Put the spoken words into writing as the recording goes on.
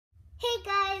Hey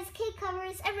guys,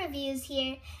 KCovers Reviews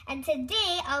here, and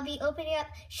today I'll be opening up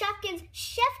Shopkins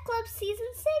Chef Club Season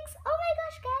 6. Oh my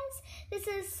gosh guys, this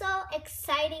is so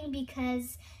exciting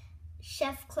because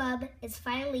Chef Club is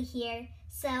finally here.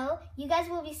 So you guys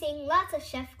will be seeing lots of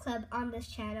Chef Club on this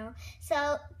channel.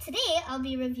 So today I'll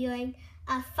be reviewing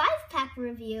a 5-pack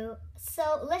review.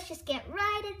 So let's just get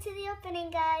right into the opening,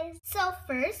 guys. So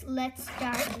first, let's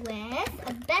start with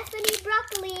Bethany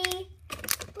Broccoli.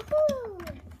 Woohoo!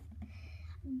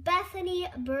 Bethany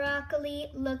Broccoli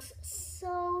looks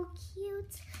so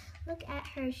cute. Look at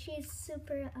her, she's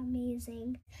super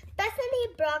amazing. Bethany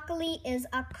Broccoli is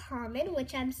a common,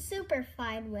 which I'm super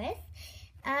fine with.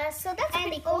 So that's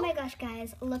pretty cool. Oh my gosh,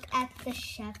 guys, look at the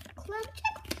Chef Club.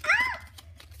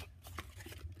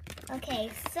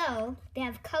 Okay, so they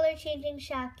have color changing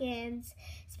Shopkins.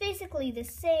 It's basically the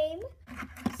same.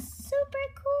 Super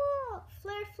cool.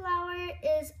 Fleur Flower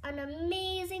is an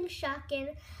amazing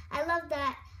Shopkin. I love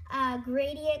that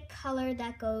gradient color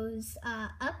that goes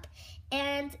up,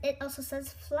 and it also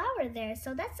says flower there,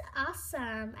 so that's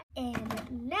awesome.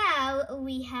 And now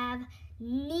we have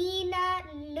Nina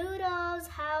Noodles.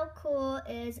 How cool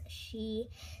is she?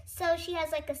 So she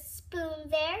has like a spoon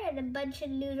there and a bunch of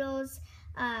noodles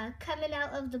coming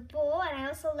out of the bowl, and I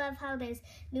also love how there's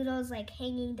noodles like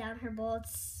hanging down her bowl.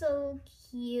 It's so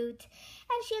cute,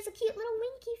 and she has a cute little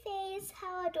winky face.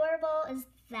 How adorable is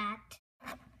that?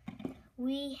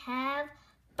 We have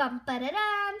tomato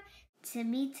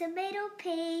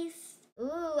paste.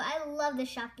 Ooh, I love the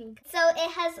Shopkins. So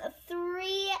it has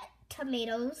 3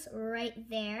 tomatoes right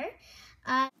there,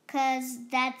 because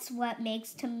that's what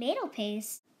makes tomato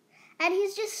paste. And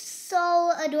he's just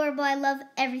so adorable. I love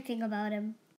everything about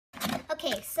him.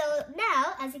 Okay, so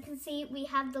now, as you can see, we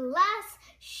have the last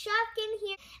Shopkin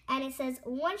here, and it says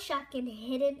 1 Shopkin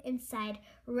hidden inside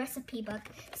recipe book.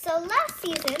 So last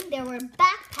season, there were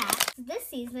backpacks. This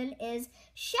season is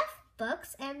chef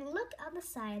books, and look on the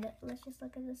side. Let's just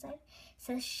look on the side. It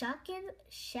says Shopkin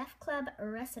Chef Club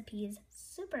recipes.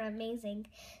 Super amazing.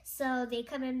 So they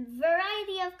come in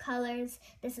variety of colors.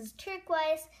 This is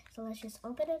turquoise, so let's just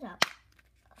open it up.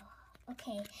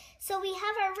 Okay, so we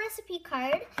have our recipe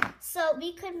card. So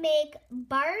we could make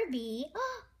Barbie.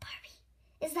 Oh, Barbie.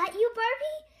 Is that you,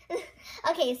 Barbie?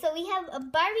 Okay, so we have a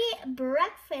Barbie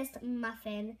breakfast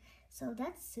muffin. So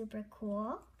that's super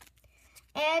cool.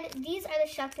 And these are the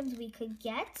Shopkins we could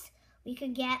get. We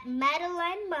could get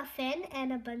Madeline muffin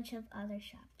and a bunch of other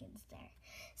Shopkins there.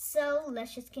 So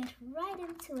let's just get right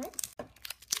into it.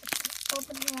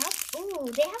 Open her up.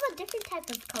 Ooh, they have a different type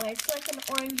of color. It's like an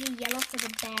orangey yellow for the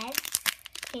bag.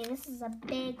 Okay, this is a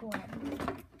big one.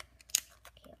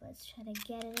 Okay, let's try to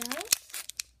get it out.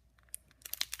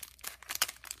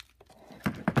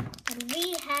 And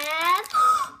we have...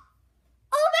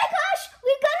 Oh my gosh!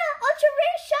 We got an ultra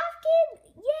rare Shopkin!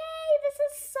 Yay! This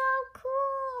is so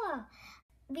cool!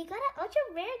 We got an ultra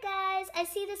rare, guys. I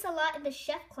see this a lot in the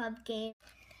Chef Club game.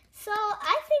 So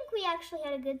I think we actually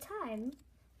had a good time.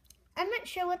 I'm not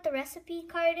sure what the recipe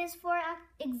card is for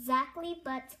exactly,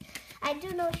 but I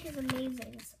do know she's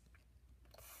amazing.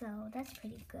 So that's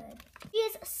pretty good. She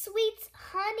is Sweets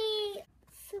Honey.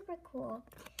 Super cool.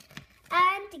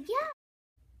 And yeah.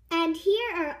 And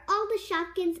here are all the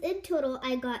Shopkins in total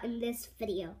I got in this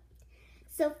video.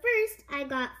 So first, I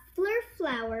got Fleur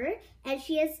Flower, and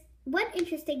she has... One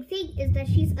interesting thing is that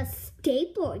she's a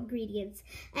staple ingredients,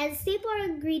 and staple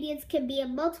ingredients can be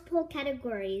in multiple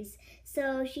categories,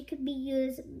 so she can be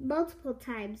used multiple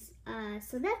times,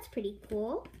 so that's pretty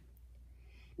cool.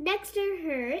 Next to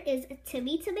her is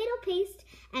Timmy Tomato Paste,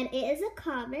 and it is a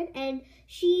common, and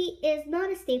she is not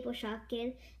a staple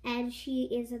Shopkin, and she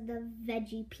is in the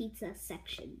veggie pizza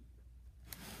section.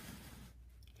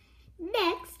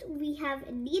 Next, we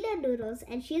have Nina Noodles,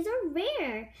 and she is a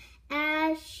rare.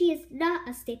 She is not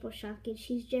a staple Shopkin,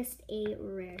 she's just a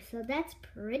rare, so that's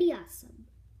pretty awesome.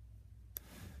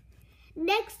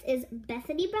 Next is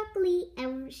Bethany Broccoli,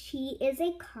 and she is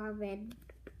a common.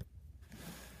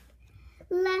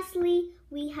 Lastly,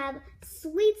 we have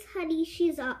Sweets Honey.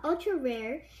 She's an ultra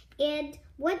rare, and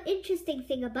one interesting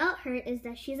thing about her is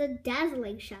that she's a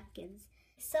dazzling Shopkins.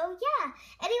 So yeah,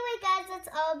 anyway guys, that's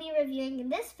all I'll be reviewing in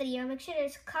this video. Make sure to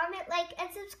comment, like, and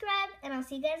subscribe, and I'll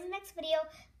see you guys in the next video.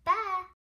 Bye!